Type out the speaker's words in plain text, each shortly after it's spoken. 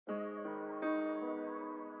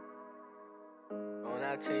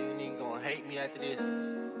I tell you, nigga gonna hate me after this.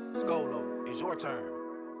 Skolo, it's your turn.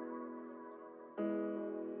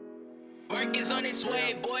 Work is on its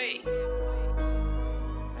way, boy.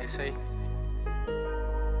 They say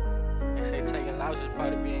taking losses is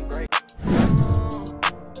part of being great.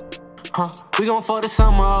 We gon' fuck the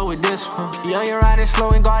summer with this, Young, you're riding slow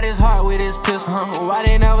and guard his heart with his pistol, Why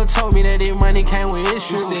they never told me that this money came with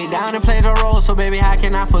issues? Stay down and play the role, so baby, how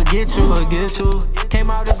can I forget you?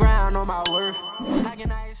 Came out the ground on my worth. How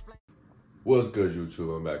can I explain? What's good,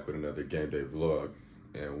 YouTube? I'm back with another game day vlog,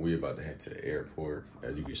 and we about to head to the airport.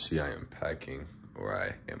 As you can see, I am packing, or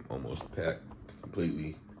I am almost packed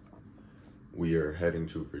completely. We are heading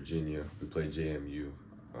to Virginia. We play JMU.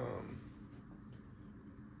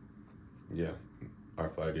 Yeah, our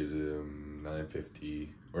flight is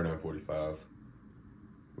 9:50 or 9:45.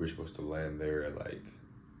 We're supposed to land there at like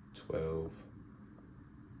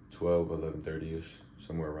 11:30ish,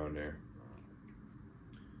 somewhere around there.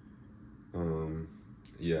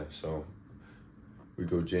 Yeah, so we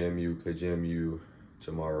go JMU, play JMU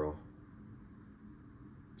tomorrow.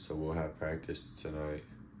 So we'll have practice tonight,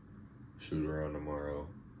 shoot around tomorrow.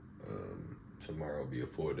 Tomorrow will be a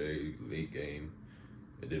 4-day late game.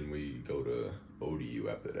 And then we go to ODU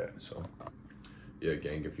after that. So yeah,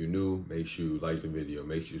 gang, if you're new, make sure you like the video,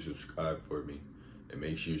 make sure you subscribe for me, and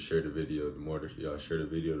make sure you share the video. The more that y'all share the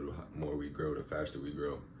video, the more we grow, the faster we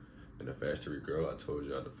grow. And the faster we grow, I told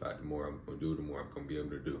y'all, the more I'm gonna do, the more I'm gonna be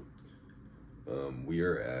able to do. We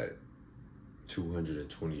are at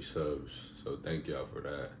 220 subs, so thank y'all for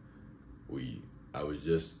that. I was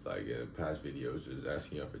just like in past videos just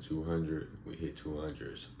asking y'all for 200. We hit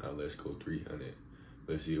 200, so now let's go 300.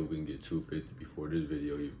 Let's see if we can get 250 before this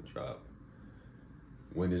video even drop.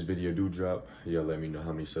 When this video do drop, y'all let me know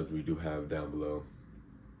how many subs we do have down below.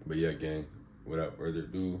 But yeah, gang, without further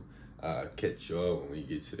ado, I'll catch y'all when we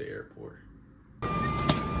get to the airport. Bro,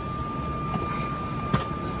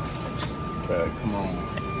 come on.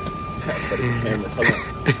 For the cameras, hold on.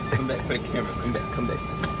 Come back for the camera, come back.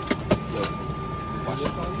 Yo,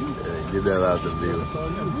 Get that out the view.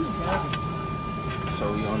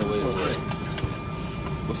 so we on the way to what?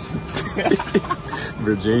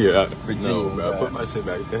 Virginia. Virginia, No, bro, I God. put my shit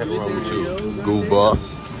back. What the hell wrong with you? Goofball.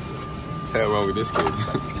 Hell wrong with this kid?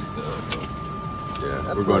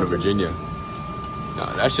 Yeah, we're going to Virginia. No,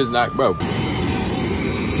 that's just not, bro.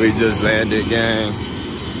 We just landed, gang,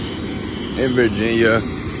 in Virginia.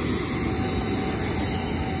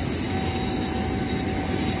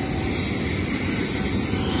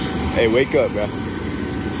 Hey, wake up, bro.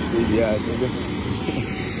 Yeah, nigga.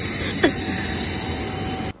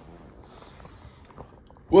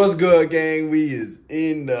 What's good, gang? We is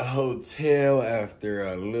in the hotel after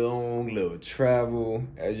a long little travel.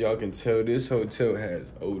 As y'all can tell, this hotel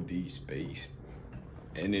has OD space,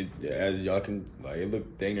 and as y'all can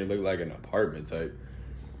it look like an apartment type.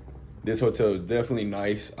 This hotel is definitely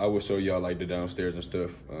nice. I will show y'all like the downstairs and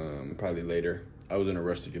stuff probably later. I was in a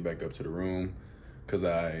rush to get back up to the room because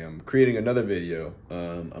I am creating another video.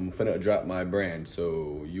 I'm finna drop my brand,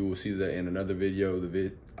 so you will see that in another video.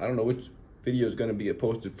 I don't know which video is gonna be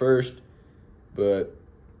posted first, but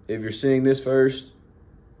if you're seeing this first,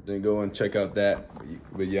 then go and check out that.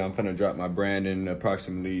 But yeah, I'm gonna drop my brand in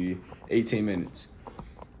approximately 18 minutes.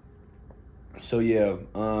 So yeah,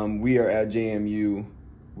 we are at JMU.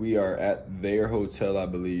 We are at their hotel, I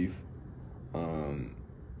believe.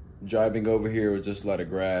 Driving over here was just a lot of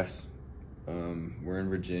grass. We're in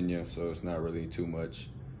Virginia, so it's not really too much.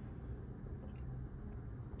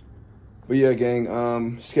 But yeah,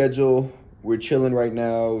 gang, schedule. We're chilling right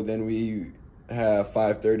now. Then we have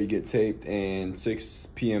 5:30 get taped and 6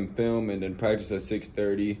 p.m. film, and then practice at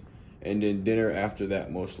 6:30, and then dinner after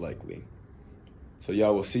that, most likely. So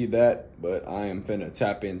y'all will see that, but I am finna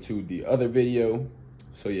tap into the other video.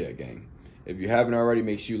 So yeah, gang, if you haven't already,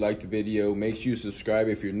 make sure you like the video. Make sure you subscribe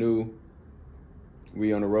if you're new.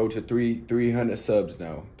 We on the road to 300 subs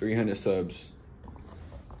now. 300 subs.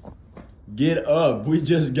 Get up. We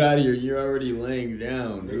just got here. You're already laying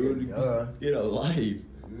down, dude. Get a life.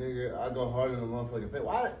 Nigga, I go hard in the motherfucking face.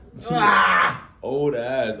 Why? Old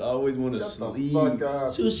ass. I always want to sleep. The fuck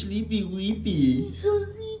up. So sleepy weepy. So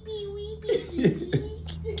sleepy weepy.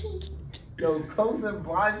 Yo, Coleman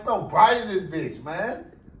blind so bright in this bitch, man.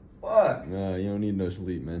 Fuck. Nah, you don't need no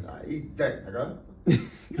sleep, man. I eat that, nigga.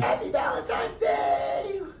 Happy Valentine's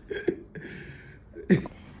Day.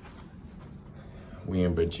 We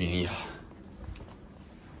in Virginia.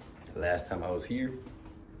 Last time I was here,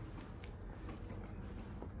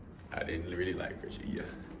 I didn't really like Virginia,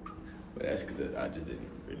 but that's because I just didn't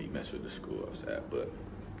really mess with the school I was at. But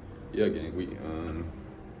yeah, gang, we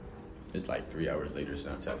it's like 3 hours later, so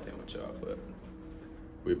I tapped in with y'all. But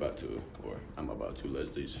I'm about to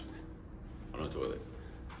Leslie's on the toilet.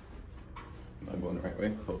 Am I going the right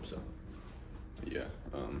way? Hope so. Yeah,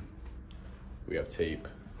 we have tape,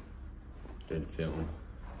 then film,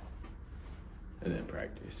 and then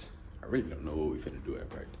practice. I really don't know what we finna do at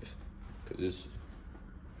practice, cause it's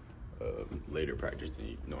later practice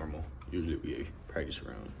than normal. Usually we practice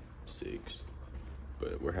around 6,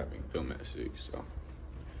 but we're having film at 6, so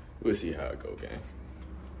we'll see how it go, gang.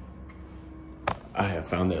 I have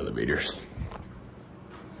found the elevators.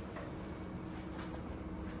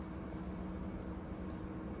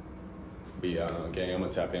 But yeah, gang, I'm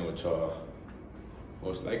gonna tap in with y'all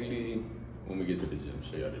most likely when we get to the gym.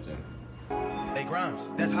 Show y'all the gym. Hey Grimes,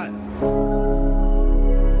 that's hot.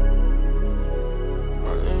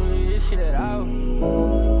 This shit at all.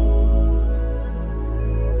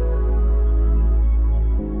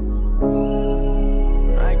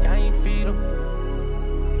 Like I ain't feed them.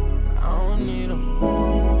 I don't need them.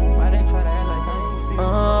 Why they try to act like I ain't feed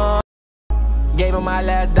them? Gave them my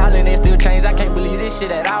last dollar and they still change. I can't believe this shit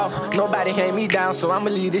at all. Nobody held me down, so I'ma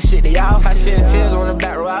leave this shit to y'all. I shed tears on the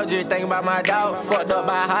back row, I was just thinking about my dog. Fucked up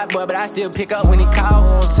by a hot boy, but I still pick up when he call.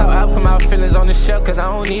 Won't talk, I put my feelings on the shelf, cause I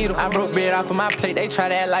don't need them. I broke bread off of my plate, they try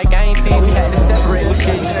to act like I ain't feed. We had to separate, but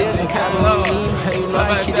shit, you still can count when you need me. You know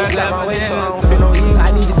I keep it like my way, so I don't feel no you.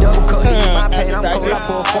 I need a double cup to eat my pain, I'm cold, I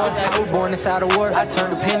pour a fork. I was born inside of war, I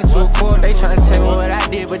turned a penny to a quarter. They tryna tell me what I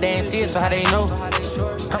did, but they ain't see it, so how they know?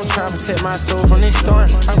 I'm trying to protect my soul from this storm.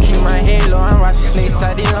 I'm keeping my head low, I'm watching snakes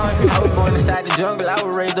inside the lawn. I was born inside the jungle, I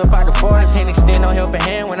was raised up out the forest. Can't extend no helping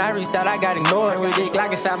hand, when I reached out I got ignored. With this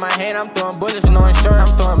Glock inside my hand, I'm throwing bullets, no insurance.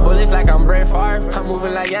 I'm throwing bullets like I'm Brett Favre. I'm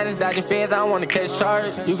moving like Giannis, dodging feds, I don't wanna catch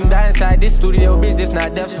charge. You can die inside this studio, bitch, this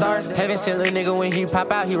not Death Star. Heaven sent little nigga, when he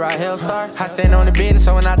pop out, he ride Hellstar. I stand on the business,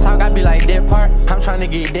 so when I talk, I be like that part. I'm trying to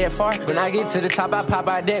get that far. When I get to the top, I pop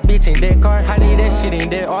out that bitch in that car. I need that shit in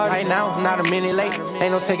that art. Right now, not a minute late.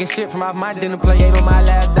 Ain't no taking shit from off my dinner plate. Gave him my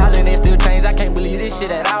last dollar and they still change. I can't believe this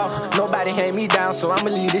shit at all. Nobody held me down, so I'ma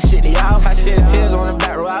leave this shit to y'all. I shed tears on the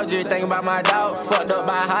back row, I was just thinking about my dog. Fucked up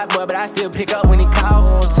by a hot boy, but I still pick up when he call.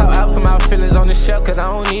 Won't talk, I put my feelings on the shelf, cause I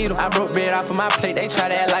don't need them. I broke bread off of my plate, they try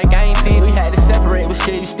to act like I ain't feed. We had to separate, but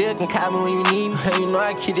shit, you still can call me when you need me. You know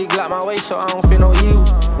I keep this Glock my way, so I don't feel no evil.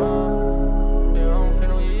 Yeah, I don't feel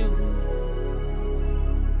no evil.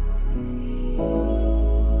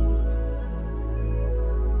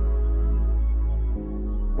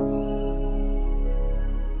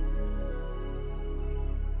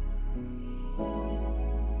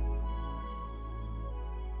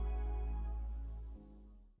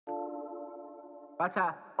 Watch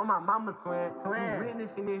out, on my mama twin.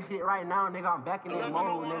 Witnessing this shit right now, nigga. I'm back in that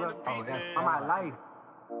mode, nigga. Oh, that's on my life.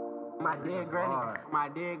 My dead granny, my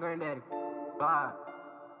dead granddaddy. God,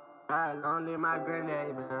 long live my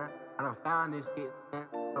granddaddy, man. I done found this shit, man.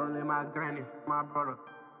 Long live my granny, my brother.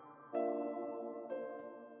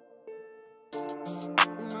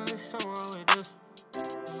 There's something wrong with this.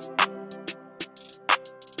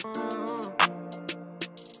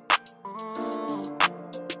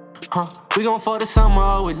 We gon' fuck the summer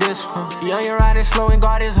up with this one. Young and riding slow and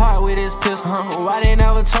guard his heart with his pistol. Why they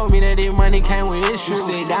never told me that this money came with issues?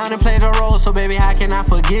 Stay down and play the role, so baby, how can I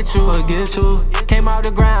forget you? Came out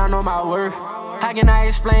the ground on my worth. How can I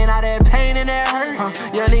explain all that pain and that hurt?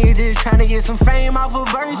 Young nigga just tryna get some fame off a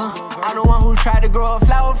verse. I'm the one who tried to grow a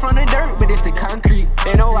flower from the dirt, but it's the concrete.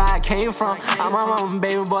 They know where I came from. I'm my mama,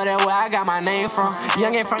 baby boy, that's where I got my name from.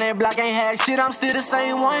 Young and from that block ain't had shit, I'm still the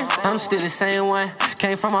same one. I'm still the same one.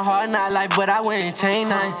 Came from a hard night life, but I went and chain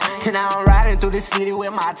nine. And now I'm riding through the city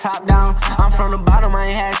with my top down. I'm from the bottom, I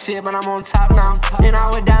ain't had shit, but I'm on top now. And I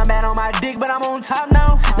was down bad on my dick, but I'm on top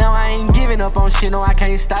now. Now I ain't giving up on shit, no, I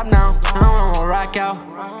can't stop now. I'm gonna rock out,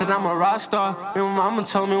 cause I'm a rock star. And my mama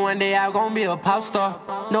told me one day I'm gonna be a pop star.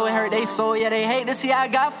 Know it hurt they soul, yeah, they hate to see I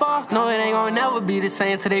got far. No, it ain't gonna never be the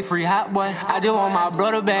same till they free hot boy. I just want my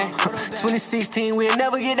brother back. 2016, we'll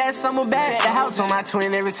never get that summer back. The house on my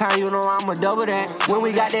twin, every time you know I'ma double that. When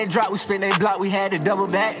we got that drop, we spent that block, we had to double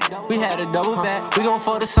back. We had to double back. We gon'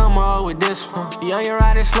 fuck the summer up with this one. Young and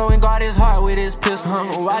riding slow and guard his heart with his pistol.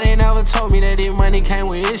 Why they never told me that this money came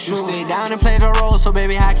with issues? Stay down and play the role, so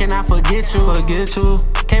baby, how can I forget you?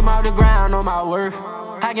 Came out the ground on my worth.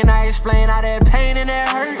 How can I explain all that pain and that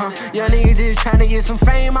hurt? Young nigga just tryna get some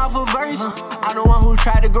fame off a verse. I'm the one who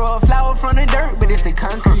tried to grow a flower from the dirt, but it's the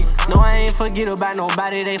concrete. No, I ain't forget about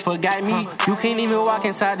nobody, they forgot me. You can't even walk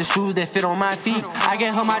inside the shoes that fit on my feet. I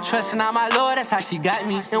gave her my trust and now my Lord, that's how she got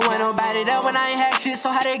me. And when nobody there when I ain't had shit,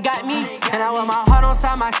 so how they got me? And I wear my heart on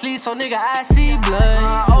side my sleeve, so nigga, I see blood.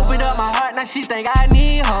 I opened up my heart, now she think I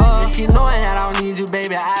need her. And she knowing that I don't need you,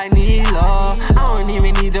 baby, I need love. I don't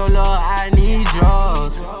even need your love, I need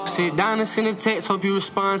drugs. Sit down and send a text, hope you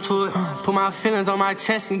respond to it. Put my feelings on my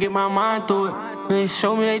chest and get my mind through it. When they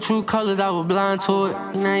show me their true colors, I was blind to it.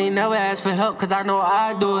 And I ain't never asked for help, cause I know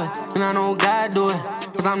I do it. And I know God do it,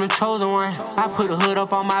 cause I'm the chosen one. I put a hood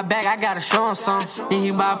up on my back, I gotta show him something. And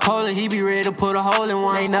he bipolar, he be ready to put a hole in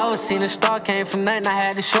one. They never seen a star, came from nothing, I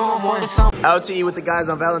had to show him one. Out to eat with the guys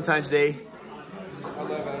on Valentine's Day.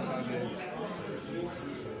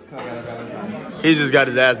 He just got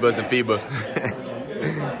his ass busted in FIBA.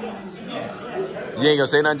 You ain't gonna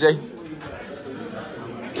say nothing, Jay?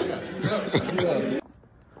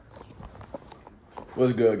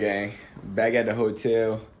 What's good, gang? Back at the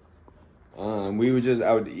hotel. We were just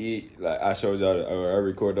out to eat. Like I showed y'all, or I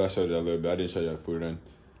recorded. I showed y'all a little bit. I didn't show y'all the food then.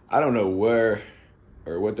 I don't know where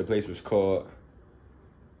or what the place was called,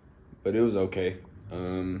 but it was okay.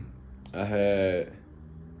 I had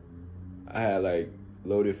like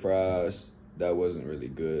loaded fries that wasn't really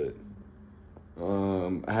good.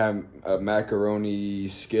 I had a macaroni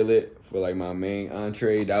skillet for like my main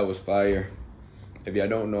entree. That was fire. If y'all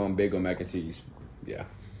don't know, I'm big on mac and cheese. Yeah,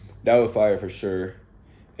 that was fire for sure.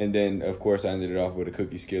 And then, of course, I ended it off with a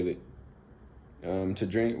cookie skillet. To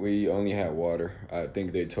drink, we only had water. I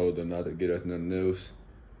think they told them not to get us nothing else.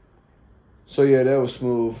 So, yeah, that was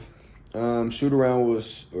smooth. Shoot around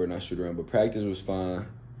was, or not shoot around, but practice was fine.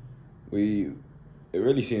 It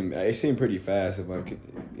seemed pretty fast if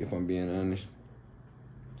I'm being honest.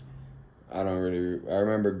 I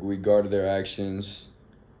remember we guarded their actions.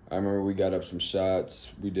 I remember we got up some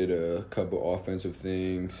shots. We did a couple offensive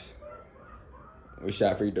things. We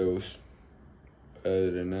shot free throws.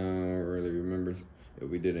 Other than that, I don't really remember if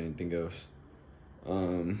we did anything else.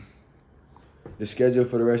 The schedule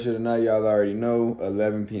for the rest of the night, y'all already know.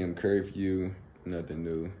 11 p.m. curfew. Nothing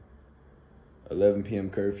new. 11 p.m.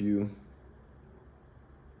 curfew.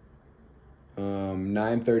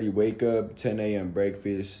 9:30 wake up. 10 a.m.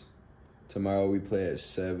 breakfast. Tomorrow we play at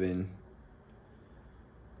 7.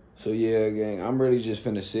 So yeah, gang, I'm really just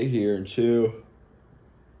finna sit here and chill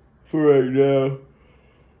for right now.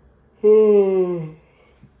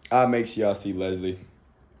 I'll make sure y'all see Leslie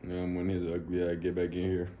when his ugly ass get back in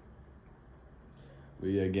here.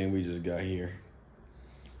 But yeah, again, we just got here.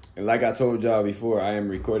 And like I told y'all before, I am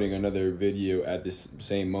recording another video at this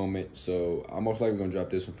same moment. So I'm most likely gonna drop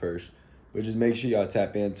this one first. But just make sure y'all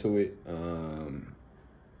tap into it.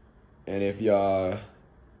 And if y'all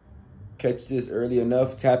catch this early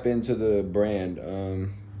enough, tap into the brand.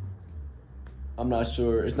 I'm not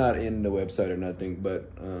sure. It's not in the website or nothing,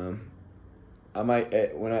 but I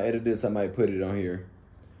might, when I edit this, I might put it on here.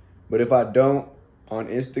 But if I don't, on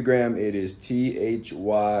Instagram, it is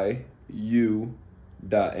THYU.NO,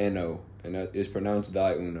 and that is pronounced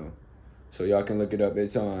ThyUno. So y'all can look it up.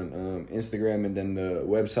 It's on Instagram, and then the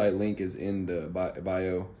website link is in the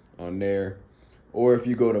bio on there. Or if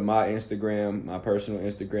you go to my Instagram, my personal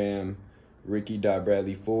Instagram,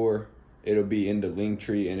 Ricky.Bradley4, it'll be in the link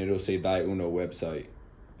tree and it'll say ThyUno website.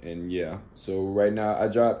 And yeah, so right now I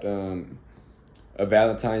dropped a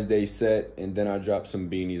Valentine's Day set, and then I dropped some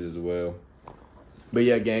beanies as well. But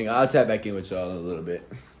yeah, gang, I'll tap back in with y'all in a little bit.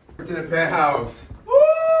 To the penthouse.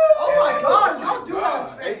 Oh my gosh, y'all do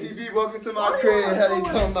have space. ATV, welcome to my crib. How they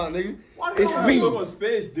talking about, nigga? It's me. So much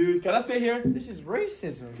space, dude. Can I stay here? This is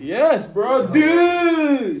racism. Yes, bro,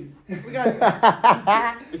 dude. We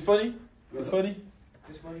got It's funny. It's funny.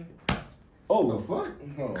 It's funny. What the Oh, fuck?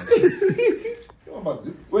 Oh. What I'm about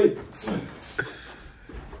to do? wait. What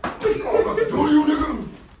I'm about to do to you, nigga?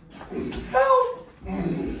 Help!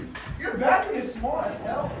 Your bathroom is small as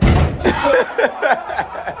hell.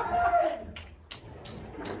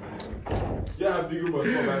 Yeah, how big of a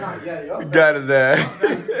small bag? Yeah, yo. Got his ass.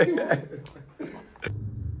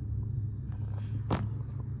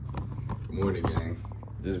 Good morning, gang.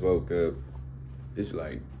 Just woke up. It's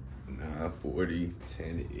like 9:40,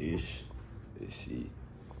 10-ish. Let's see.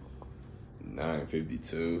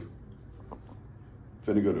 9:52.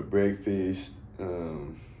 Finna go to breakfast.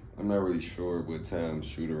 I'm not really sure what time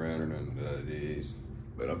shoot around or nothing that it is,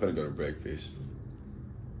 but I'm finna go to breakfast.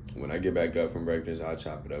 When I get back up from breakfast, I'll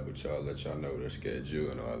chop it up with y'all, let y'all know the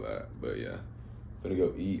schedule and all that. But yeah, finna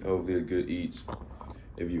go eat. Hopefully a good eats.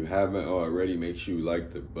 If you haven't already, make sure you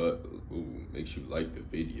like the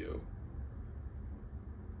video.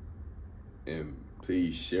 And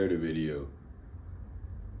please share the video.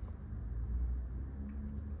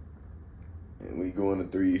 And we going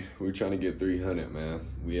to we're trying to get 300, man.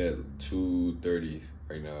 We at 230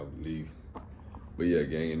 right now, I believe. But yeah,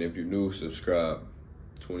 gang, and if you're new, subscribe.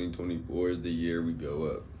 2024 is the year we go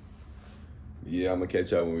up. Yeah, I'm gonna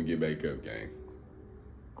catch y'all when we get back up, gang.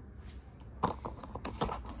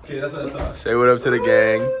 Okay, that's what I thought. Say what up to the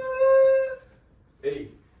gang. Hey,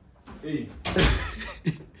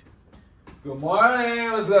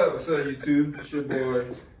 morning. What's up? What's up, YouTube? It's your boy,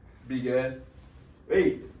 Big Ed.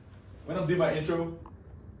 Wait, when I'm doing my intro, you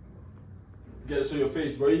gotta show your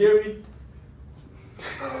face, bro. You hear me?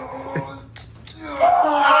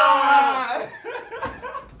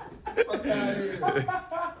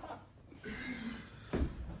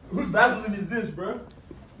 Whose Vaseline is this, bro?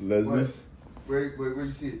 Leslie. Where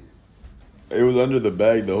you see it? It was under the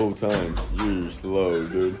bag the whole time. You're slow,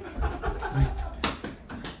 dude.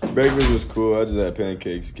 Breakfast was cool. I just had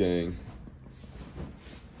pancakes, gang.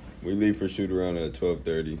 We leave for shoot around at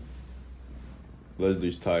 12:30.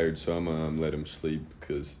 Leslie's tired, so I'm gonna let him sleep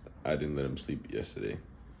because I didn't let him sleep yesterday.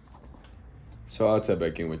 So I'll tap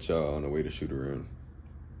back in with y'all on the way to shoot around.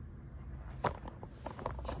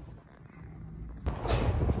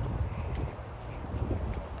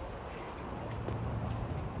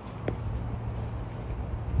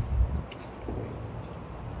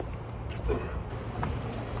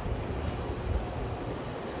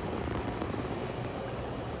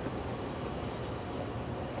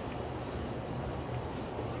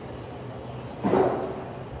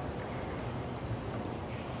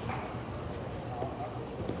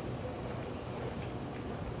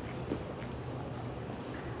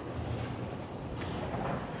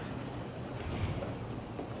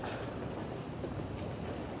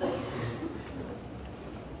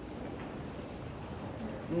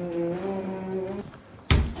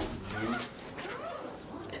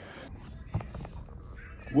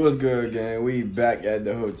 What's good, gang? We back at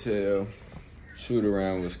the hotel. Shoot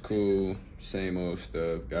around was cool. Same old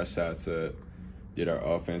stuff. Got shots up. Did our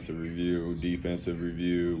offensive review, defensive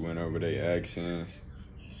review. Went over their actions.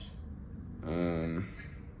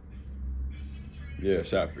 Yeah,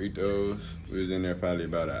 shot free throws. We was in there probably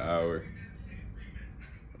about an hour.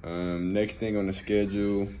 Next thing on the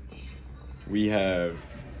schedule, we have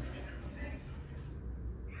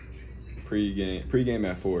pregame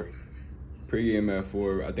at 4. Pregame at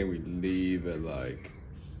 4. I think we leave at like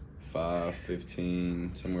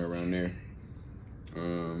 5:15, somewhere around there.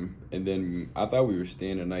 And then I thought we were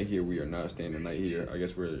staying the night here. We are not staying the night here. I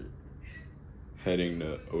guess we're heading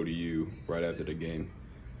to ODU right after the game.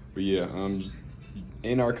 But yeah,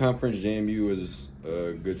 in our conference, JMU is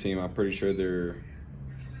a good team. I'm pretty sure they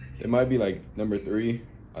might be like number 3.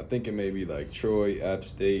 I think it may be like Troy, App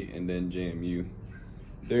State, and then JMU.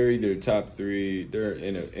 They're either top 3. They're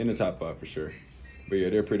in the top 5 for sure. But yeah,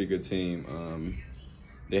 they're a pretty good team.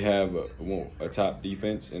 They have a top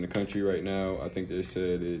defense in the country right now. I think they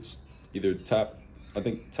said it's either top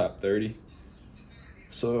 30.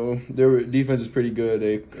 So their defense is pretty good.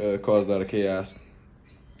 They caused a lot of chaos.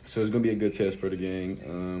 So it's gonna be a good test for the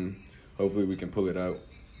gang. Hopefully we can pull it out.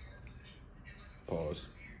 Pause.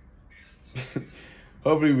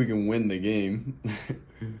 Hopefully we can win the game.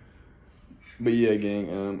 But yeah,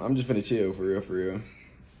 gang, I'm just finna chill for real.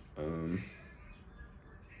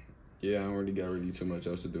 Yeah, I don't really got too much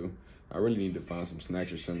else to do. I really need to find some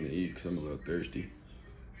snacks or something to eat because I'm a little thirsty.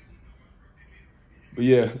 But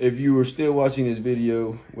yeah, if you are still watching this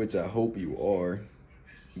video, which I hope you are,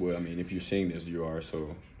 well, I mean, if you're seeing this, you are,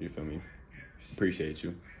 so you feel me? Appreciate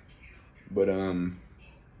you. But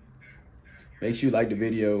make sure you like the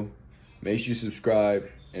video, make sure you subscribe,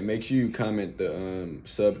 and make sure you comment the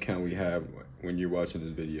sub count we have when you're watching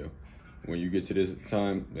this video. When you get to this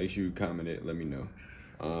time, make sure you comment it, let me know.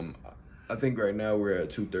 I think right now we're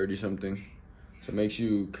at 230 something. So make sure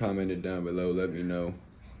you comment it down below, let me know.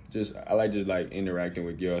 I like interacting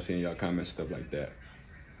with y'all, seeing y'all comments, stuff like that.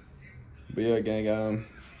 But yeah, gang,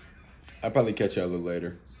 I'll probably catch y'all a little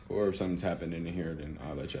later. Or if something's happening in here, then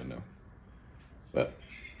I'll let y'all know. But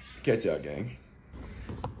catch y'all, gang.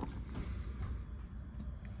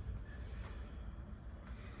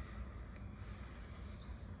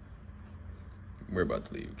 We're about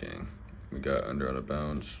to leave, gang. We got under out of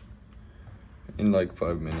bounds in like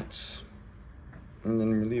 5 minutes. And then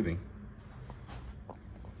we're leaving.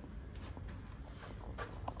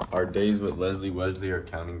 Our days with Leslie Wesley are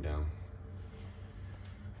counting down.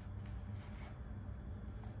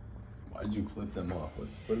 Why'd you flip them off? What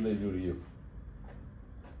did they do to you?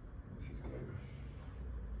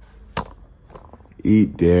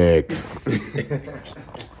 Eat dick.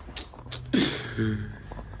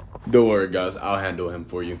 Don't worry, guys. I'll handle him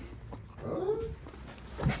for you. Huh?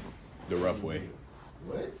 The rough way.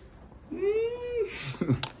 What?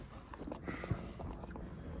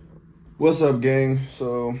 What's up, gang?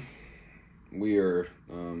 So we are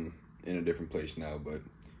in a different place now, but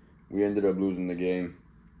we ended up losing the game.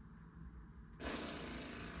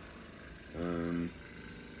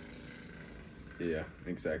 Yeah,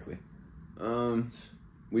 exactly.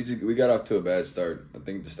 We got off to a bad start. I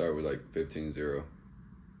think the start was like 15-0.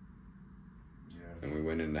 And we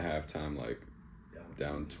went into halftime like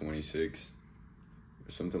down 26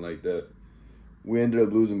 or something like that. We ended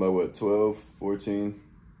up losing by what, 12, 14?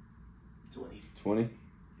 20?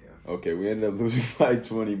 Yeah. Okay, we ended up losing by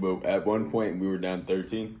 20, but at one point we were down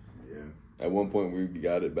 13. Yeah. At one point we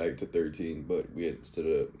got it back to 13, but we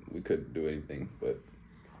couldn't do anything. But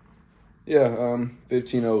yeah,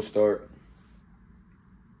 15-0 start.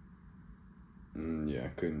 Yeah,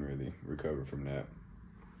 couldn't really recover from that.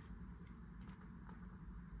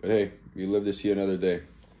 But hey, we live to see another day.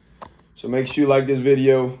 So make sure you like this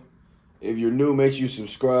video. If you're new, make sure you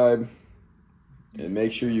subscribe. And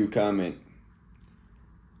make sure you comment.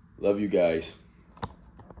 Love you guys.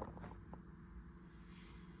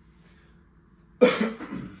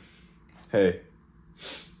 Hey.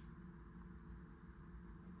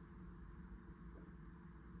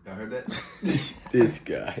 Y'all heard that? This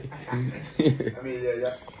guy. I mean,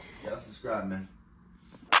 yeah, y'all subscribe, man.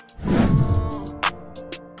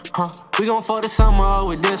 We gon' fuck the summer up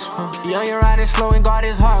with this one. Young and riding slow and guard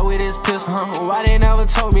his heart with his pistol. Why they never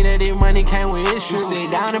told me that this money came with issues?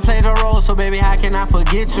 Stay down and play the role, so baby, how can I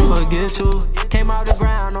forget you? Came out the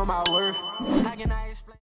ground on my worth. How can I explain?